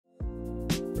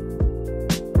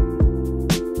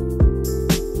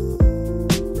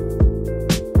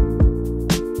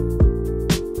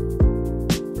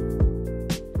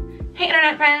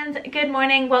internet friends, good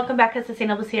morning. Welcome back to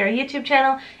Sustainable Sierra YouTube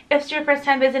channel. If it's your first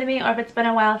time visiting me or if it's been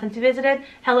a while since you visited,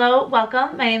 hello,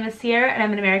 welcome. My name is Sierra and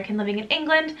I'm an American living in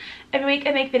England. Every week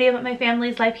I make videos about my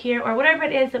family's life here or whatever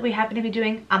it is that we happen to be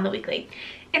doing on the weekly.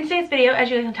 In today's video, as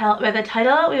you can tell by the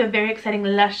title, we have a very exciting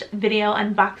Lush video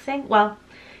unboxing. Well,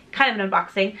 kind of an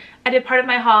unboxing. I did part of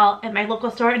my haul at my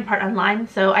local store and part online,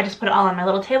 so I just put it all on my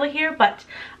little table here, but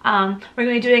we're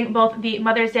going to be doing both the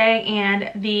Mother's Day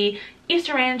and the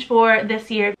Easter range for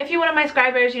this year. If you're one of my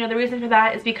subscribers, you know the reason for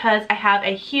that is because I have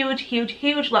a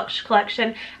huge Lush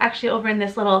collection actually over in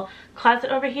this little closet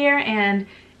over here, and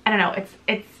I don't know,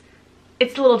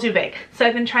 it's a little too big. So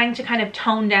I've been trying to kind of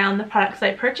tone down the products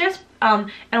I purchase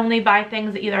and only buy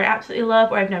things that either I absolutely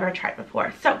love or I've never tried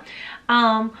before. So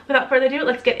without further ado,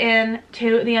 let's get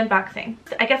into the unboxing.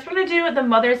 So I guess we're gonna do the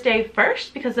Mother's Day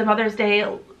first because the Mother's Day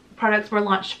products were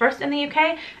launched first in the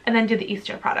UK, and then do the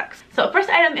Easter products. So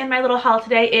first item in my little haul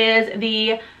today is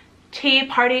the Tea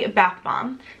Party Bath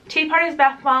Bomb. Tea Party's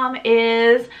Bath Bomb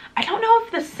is, I don't know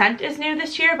if the scent is new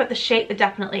this year, but the shape it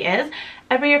definitely is.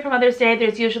 Every year for Mother's Day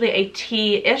there's usually a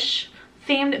tea-ish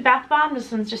themed bath bomb.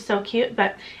 This one's just so cute,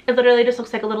 but it literally just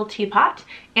looks like a little teapot,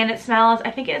 and it smells,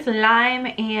 I think it's lime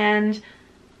and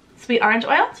sweet orange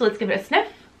oil. So let's give it a sniff.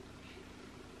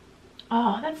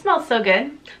 Oh, that smells so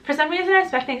good. For some reason, I'm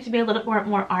expecting it to be a little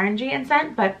more orangey in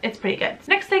scent, but it's pretty good.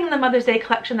 Next thing in the Mother's Day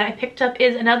collection that I picked up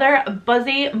is another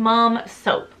Buzzy Mum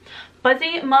soap.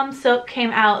 Buzzy Mum soap came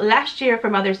out last year for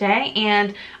Mother's Day,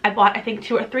 and I bought I think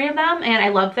 2 or 3 of them, and I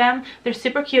love them. They're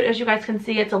super cute. As you guys can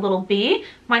see, it's a little bee.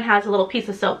 Mine has a little piece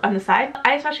of soap on the side.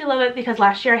 I especially love it because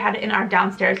last year I had it in our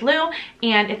downstairs loo,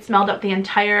 and it smelled up the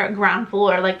entire ground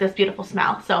floor like this beautiful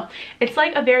smell. So it's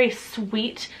like a very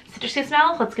sweet citrusy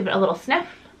smell. Let's give it a little sniff.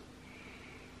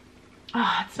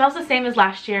 Oh, it smells the same as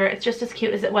last year. It's just as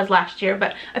cute as it was last year,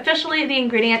 but officially the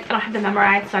ingredients I don't have to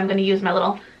memorize, so I'm going to use my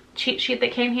little cheat sheet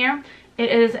that came here.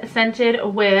 It is scented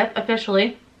with,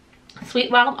 officially, Sweet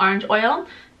Wild Orange Oil,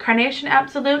 Carnation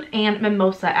Absolute, and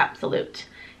Mimosa Absolute,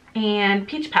 and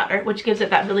peach powder, which gives it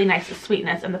that really nice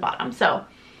sweetness in the bottom. So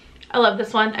I love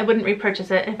this one. I wouldn't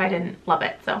repurchase it if I didn't love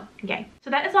it, so yay. So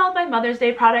that is all of my Mother's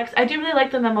Day products. I do really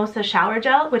like the Mimosa Shower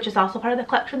Gel, which is also part of the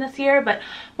collection this year, but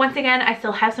once again, I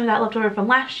still have some of that left over from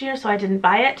last year, so I didn't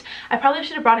buy it. I probably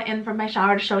should have brought it in from my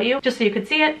shower to show you, just so you could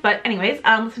see it, but anyways,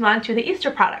 let's move on to the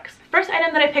Easter products. First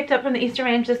item that I picked up from the Easter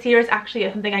range this year is actually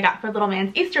something I got for Little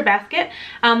Man's Easter basket,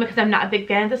 because I'm not a big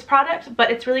fan of this product, but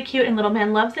it's really cute and Little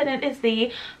Man loves it, and it is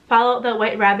the Follow the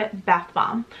White Rabbit Bath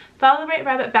Bomb. Follow the White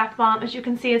Rabbit Bath Bomb, as you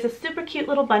can see, is a super cute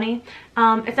little bunny.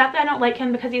 It's not that I don't like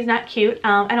him because he's not cute.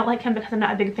 I don't like him because I'm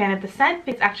not a big fan of the scent.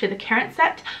 It's actually the carrot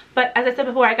scent, but as I said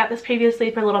before, I got this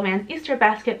previously for Little Man's Easter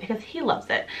basket because he loves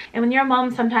it. And when you're a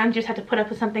mom, sometimes you just have to put up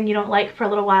with something you don't like for a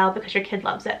little while because your kid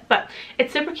loves it. But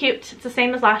it's super cute. It's the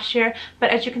same as last year, but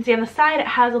as you can see on the side, it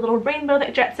has a little rainbow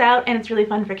that jets out, and it's really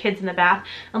fun for kids in the bath.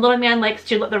 And Little Man likes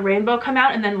to let the rainbow come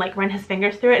out and then like run his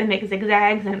fingers through it and make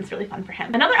zigzags, and it's really fun for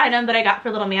him. Another item that I got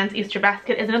for Little Man's Easter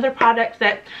basket is another product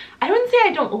that I wouldn't say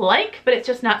I don't like, but it's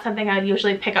just not something I would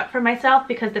usually pick up for myself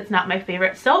because it's not my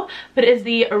favorite soap, but it is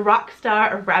the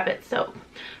Rockstar Rabbit soap.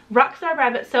 Rockstar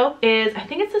Rabbit soap is, I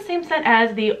think it's the same scent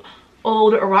as the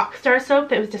old Rockstar soap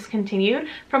that was discontinued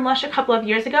from Lush a couple of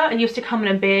years ago. It used to come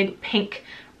in a big pink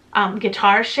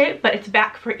guitar shape, but it's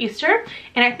back for Easter,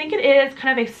 and I think it is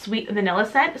kind of a sweet vanilla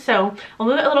scent. So I'll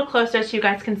move it a little closer so you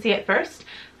guys can see it first.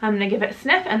 I'm gonna give it a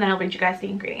sniff and then I'll read you guys the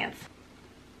ingredients.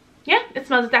 Yeah, it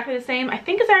smells exactly the same, I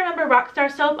think, as I remember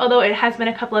Rockstar soap, although it has been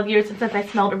a couple of years since I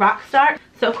smelled Rockstar.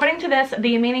 So according to this,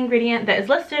 the main ingredient that is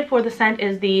listed for the scent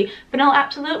is the Vanilla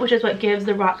Absolute, which is what gives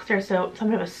the Rockstar soap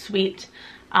somewhat of a sweet,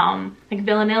 like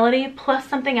vanillity, plus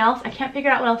something else. I can't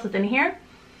figure out what else is in here.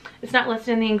 It's not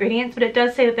listed in the ingredients, but it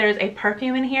does say that there's a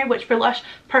perfume in here, which for Lush,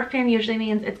 perfume usually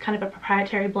means it's kind of a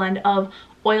proprietary blend of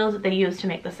oils that they use to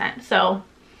make the scent. So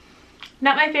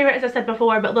not my favorite, as I said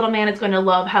before, but Little Man is going to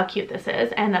love how cute this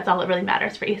is, and that's all that really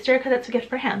matters for Easter because it's a gift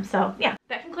for him. So yeah,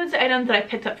 that concludes the items that I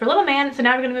picked up for Little Man. So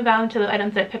now we're going to move on to the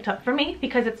items that I picked up for me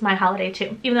because it's my holiday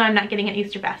too, even though I'm not getting an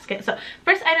Easter basket. So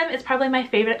first item is probably my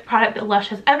favorite product that Lush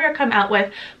has ever come out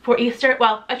with for Easter.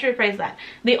 Well, I should rephrase that.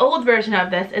 The old version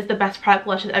of this is the best product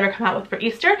Lush has ever come out with for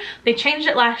Easter. They changed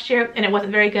it last year and it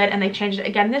wasn't very good, and they changed it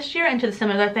again this year into the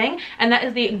similar thing, and that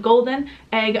is the Golden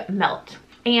Egg Melt.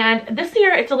 And this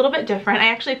year it's a little bit different. I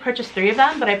actually purchased 3 of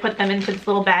them, but I put them into this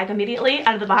little bag immediately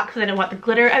out of the box because I didn't want the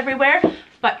glitter everywhere.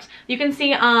 But you can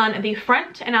see on the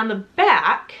front and on the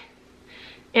back,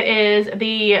 it is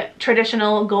the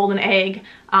traditional golden egg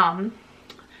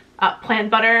plant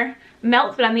butter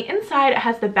melts, but on the inside it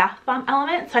has the bath bomb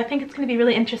element. So I think it's going to be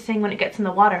really interesting when it gets in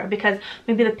the water, because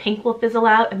maybe the pink will fizzle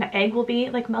out and the egg will be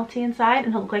like melty inside and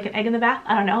it'll look like an egg in the bath.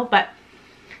 I don't know, but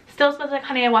still smells like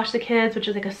Honey I Wash the Kids, which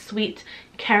is like a sweet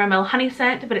caramel honey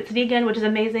scent, but it's vegan, which is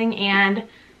amazing, and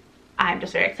I'm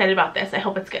just very excited about this. I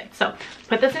hope it's good. So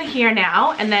put this in here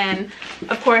now, and then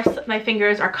of course my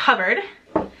fingers are covered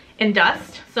in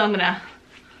dust, so I'm gonna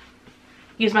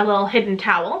use my little hidden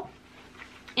towel.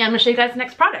 And I'm gonna show you guys the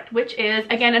next product, which is,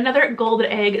 again, another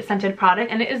golden egg scented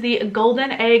product, and it is the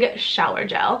Golden Egg Shower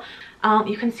Gel.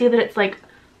 You can see that it's like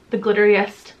the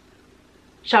glitteriest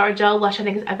shower gel Lush I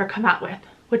think has ever come out with,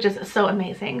 which is so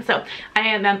amazing. So I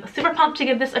am super pumped to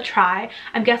give this a try.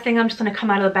 I'm guessing I'm just gonna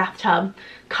come out of the bathtub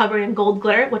covered in gold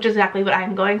glitter, which is exactly what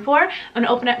I'm going for. I'm gonna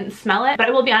open it and smell it, but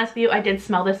I will be honest with you, I did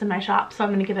smell this in my shop, so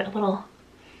I'm gonna give it a little,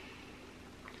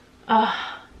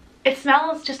 it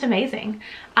smells just amazing.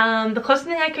 The closest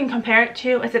thing I can compare it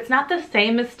to is it's not the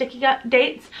same as Sticky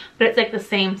Dates, but it's like the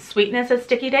same sweetness as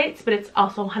Sticky Dates, but it's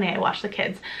also Honey I Wash the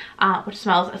Kids, which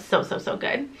smells so, so, so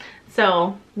good.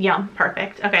 So yum,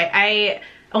 perfect. Okay, I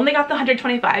only got the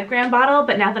 125 gram bottle,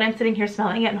 but now that I'm sitting here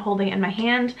smelling it and holding it in my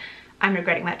hand, I'm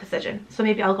regretting that decision. So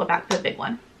maybe I'll go back for the big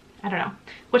one. I don't know.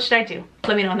 What should I do?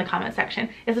 Let me know in the comment section.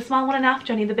 Is the small one enough?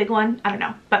 Do I need the big one? I don't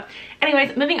know. But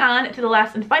anyways, moving on to the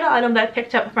last and final item that I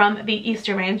picked up from the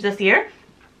Easter range this year.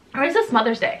 Or is this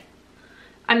Mother's Day?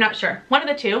 I'm not sure. One of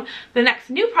the two. The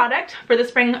next new product for the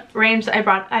spring range that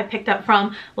I picked up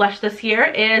from Lush this year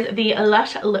is the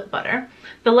Lush Lip Butter.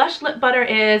 The Lush Lip Butter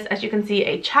is, as you can see,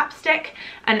 a chapstick,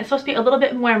 and it's supposed to be a little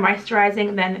bit more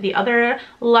moisturizing than the other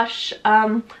Lush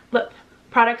lip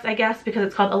products, I guess, because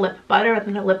it's called a lip butter rather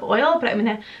than a lip oil. But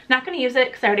I'm not gonna use it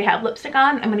because I already have lipstick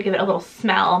on. I'm gonna give it a little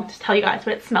smell to tell you guys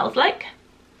what it smells like.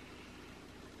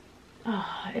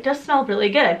 Oh, it does smell really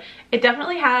good. It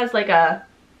definitely has like a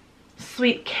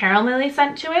sweet caramelly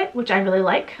scent to it, which I really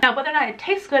like. Now, whether or not it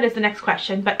tastes good is the next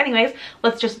question, but anyways,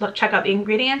 let's just check out the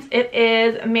ingredients. It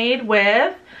is made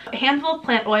with a handful of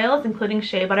plant oils, including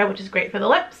shea butter, which is great for the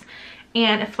lips.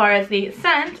 And as far as the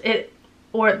scent,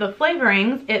 or the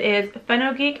flavorings, it is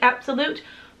fenugreek absolute,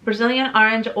 Brazilian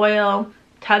orange oil,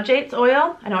 Tajates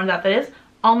oil, I don't know what that is,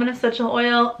 almond essential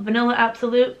oil, vanilla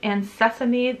absolute, and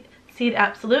sesame seed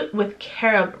absolute with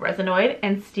carob resinoid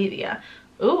and stevia.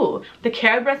 Ooh, the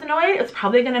carob resinoid is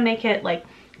probably gonna make it like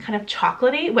kind of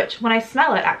chocolatey, which when I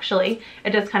smell it, actually, it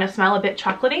does kind of smell a bit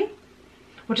chocolatey,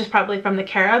 which is probably from the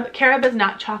carob. Carob is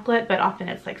not chocolate, but often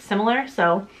it's like similar,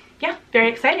 so yeah, very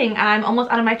exciting. I'm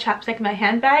almost out of my chapstick in my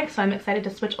handbag, so I'm excited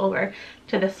to switch over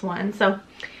to this one. So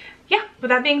yeah, with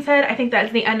that being said, I think that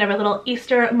is the end of our little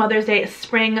Easter, Mother's Day,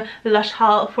 spring Lush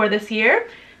haul for this year.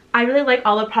 I really like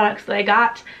all the products that I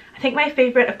got. I think my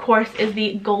favorite, of course, is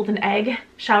the Golden Egg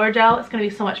Shower Gel. It's gonna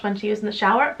be so much fun to use in the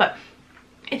shower, but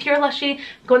if you're a Lushie,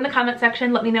 go in the comment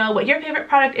section, let me know what your favorite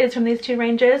product is from these two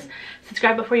ranges.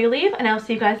 Subscribe before you leave, and I'll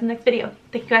see you guys in the next video.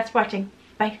 Thank you guys for watching.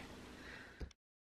 Bye.